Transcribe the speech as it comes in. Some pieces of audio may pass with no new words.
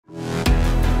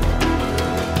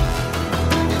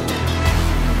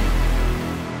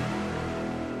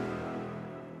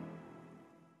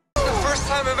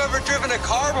time I've ever driven a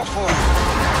car before.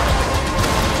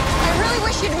 I really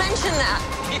wish you'd mention that.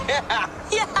 Yeah.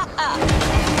 Yeah.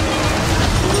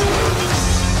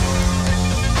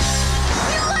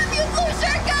 We love you, blue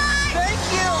shirt guy! Thank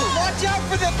you. Watch out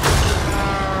for the...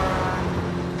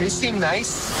 They seem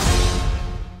nice.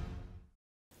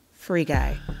 Free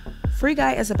Guy. Free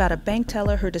Guy is about a bank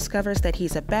teller who discovers that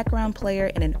he's a background player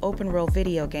in an open-world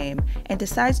video game and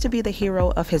decides to be the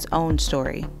hero of his own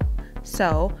story.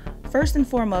 So, first and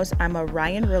foremost, I'm a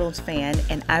Ryan Reynolds fan,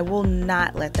 and I will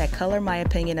not let that color my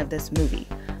opinion of this movie.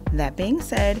 That being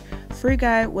said, Free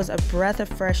Guy was a breath of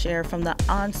fresh air from the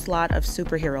onslaught of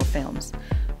superhero films.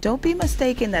 Don't be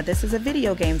mistaken that this is a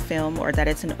video game film or that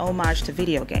it's an homage to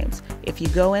video games. If you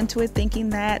go into it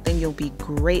thinking that, then you'll be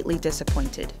greatly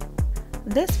disappointed.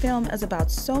 This film is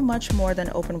about so much more than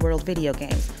open-world video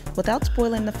games. Without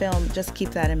spoiling the film, just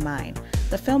keep that in mind.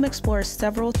 The film explores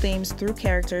several themes through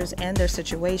characters and their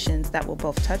situations that will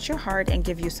both touch your heart and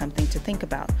give you something to think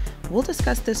about. We'll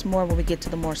discuss this more when we get to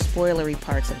the more spoilery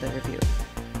parts of the review.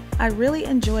 I really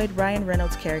enjoyed Ryan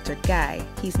Reynolds' character Guy.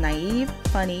 He's naive,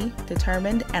 funny,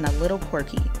 determined, and a little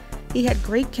quirky. He had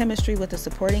great chemistry with the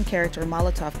supporting character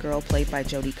Molotov Girl played by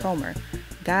Jodie Comer.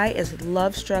 Guy is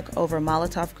love-struck over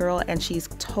Molotov Girl, and she's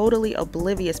totally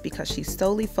oblivious because she's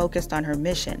solely focused on her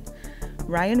mission.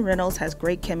 Ryan Reynolds has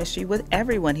great chemistry with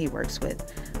everyone he works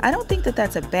with. I don't think that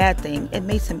that's a bad thing. It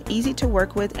makes him easy to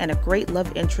work with and a great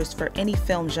love interest for any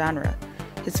film genre.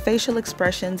 His facial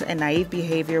expressions and naive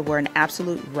behavior were an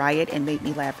absolute riot and made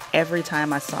me laugh every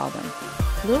time I saw them.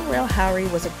 Lil Rel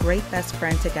Howery was a great best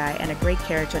friend to Guy and a great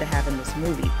character to have in this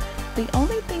movie. The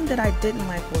only thing that I didn't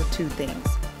like were two things.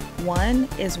 One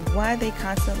is why they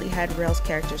constantly had Rel's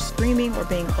character screaming or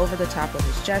being over the top with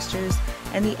his gestures,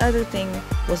 and the other thing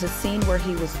was a scene where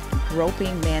he was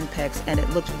groping man pecs and it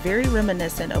looked very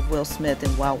reminiscent of Will Smith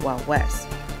in Wild Wild West.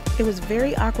 It was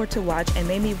very awkward to watch and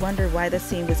made me wonder why the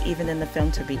scene was even in the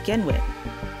film to begin with.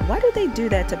 Why do they do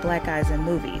that to black guys in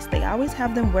movies? They always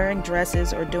have them wearing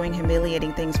dresses or doing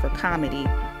humiliating things for comedy,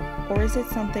 or is it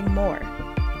something more?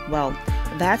 Well,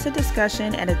 that's a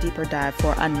discussion and a deeper dive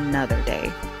for another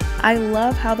day. I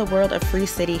love how the world of Free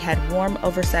City had warm,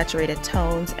 oversaturated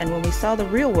tones, and when we saw the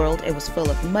real world, it was full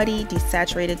of muddy,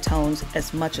 desaturated tones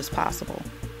as much as possible.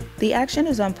 The action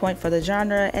is on point for the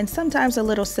genre and sometimes a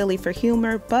little silly for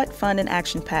humor, but fun and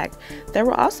action-packed. There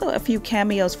were also a few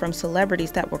cameos from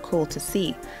celebrities that were cool to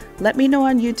see. Let me know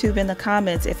on YouTube in the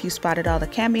comments if you spotted all the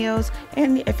cameos,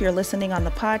 and if you're listening on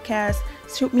the podcast,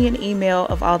 shoot me an email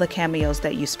of all the cameos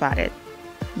that you spotted.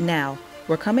 Now,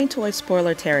 we're coming towards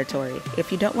spoiler territory.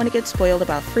 If you don't want to get spoiled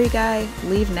about Free Guy,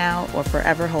 leave now or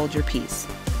forever hold your peace.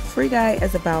 Free Guy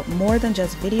is about more than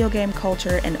just video game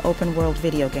culture and open world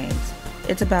video games.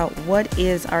 It's about what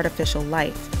is artificial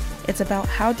life. It's about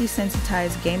how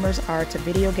desensitized gamers are to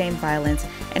video game violence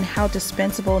and how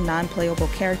dispensable non-playable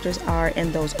characters are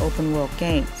in those open world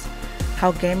games.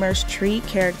 How gamers treat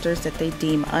characters that they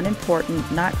deem unimportant,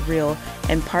 not real,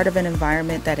 and part of an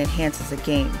environment that enhances a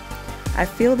game. I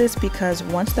feel this because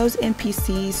once those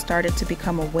NPCs started to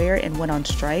become aware and went on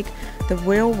strike, the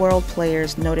real-world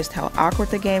players noticed how awkward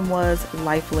the game was,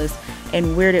 lifeless,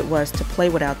 and weird it was to play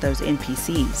without those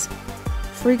NPCs.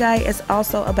 Free Guy is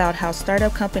also about how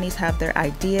startup companies have their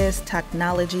ideas,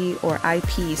 technology, or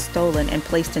IP stolen and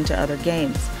placed into other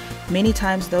games. Many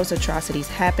times those atrocities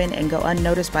happen and go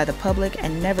unnoticed by the public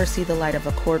and never see the light of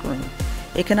a courtroom.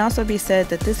 It can also be said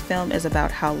that this film is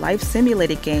about how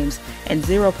life-simulated games and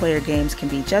zero-player games can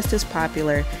be just as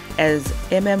popular as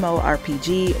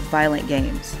MMORPG violent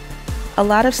games. A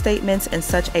lot of statements in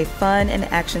such a fun and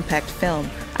action-packed film.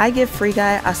 I give Free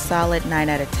Guy a solid 9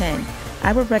 out of 10.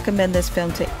 I would recommend this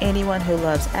film to anyone who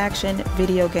loves action,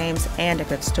 video games, and a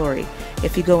good story.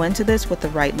 If you go into this with the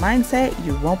right mindset,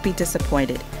 you won't be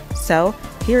disappointed. So,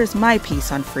 here is my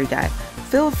piece on Free Guy.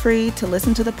 Feel free to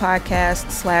listen to the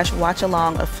podcast / watch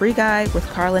along of Free Guy with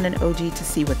Karlan and Oji to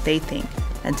see what they think.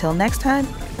 Until next time,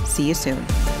 see you soon.